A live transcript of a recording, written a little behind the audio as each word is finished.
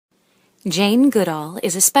Jane Goodall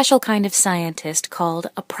is a special kind of scientist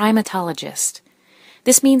called a primatologist.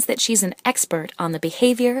 This means that she's an expert on the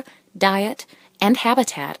behavior, diet, and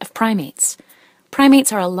habitat of primates.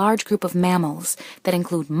 Primates are a large group of mammals that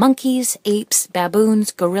include monkeys, apes,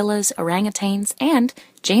 baboons, gorillas, orangutans, and,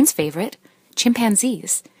 Jane's favorite,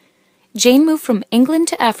 chimpanzees. Jane moved from England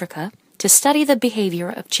to Africa to study the behavior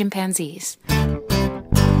of chimpanzees.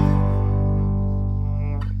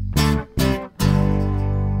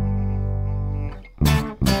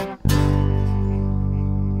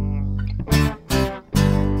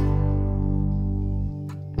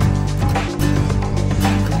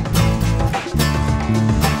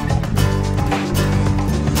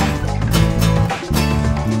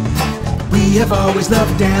 We have always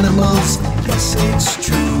loved animals, yes it's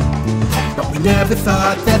true, but we never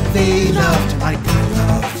thought that they loved like I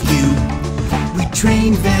love you. We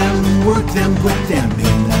trained them, worked them, put them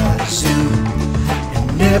in a zoo,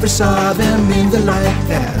 and never saw them in the light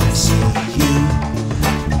that I see you.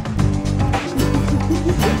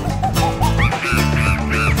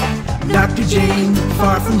 Dr. Jane,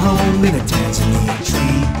 far from home in a Tanzania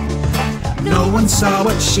tree, no one saw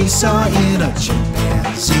what she saw in a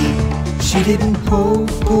chimpanzee. She didn't pull,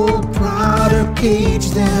 prod, or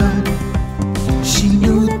cage them. She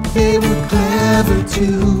knew that they were clever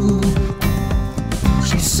too.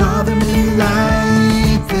 She saw them in the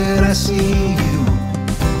light that I see you.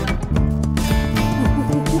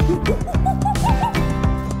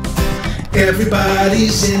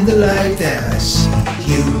 Everybody's in the light that I see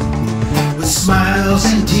you, with smiles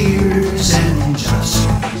and tears and just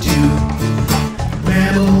do.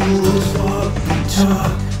 Mammals walk and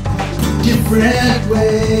talk different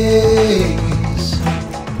ways,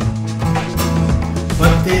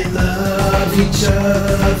 but they love each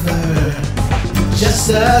other just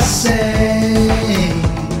the same.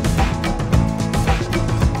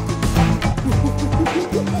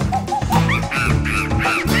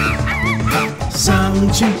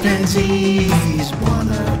 Some chimpanzees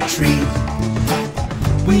want a treat.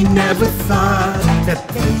 We never thought that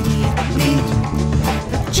they'd eat meat,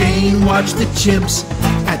 but Jane watched the chimps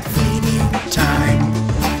at feeding time.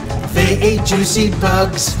 They ate juicy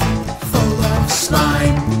bugs full of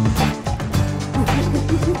slime.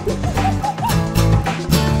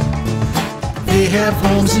 They have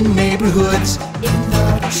homes in neighborhoods in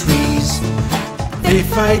the trees. They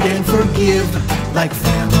fight and forgive like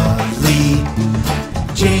family.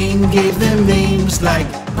 Jane gave them names like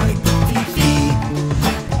Mike, Fifi,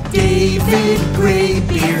 David,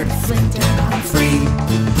 Greybeard, Flint, and Humphrey.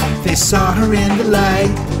 They saw her in the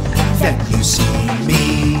light that you see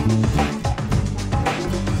me.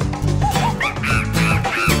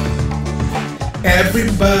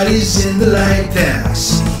 Everybody's in the light that I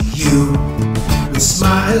see you, with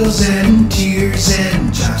smiles and tears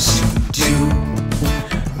and just do.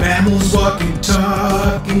 Mammals walk and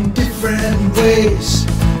talk in different ways,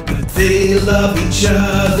 but they love each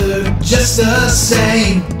other just the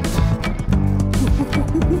same.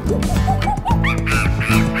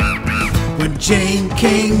 When Jane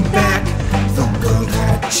came back, the world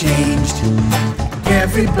had changed.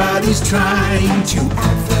 Everybody's trying to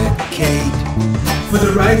advocate for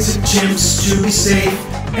the rights of chimps to be safe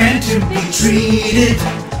and to be treated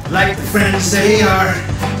like the friends they are,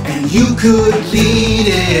 and you could lead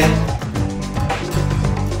it.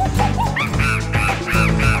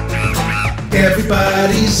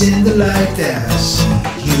 Everybody's in the light that I see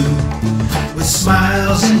you, with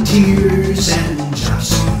smiles and tears and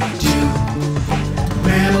just do.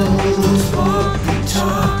 Mammals walk and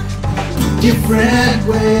talk different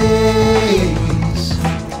ways,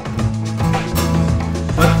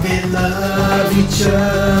 but they love each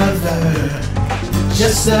other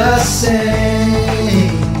just the same.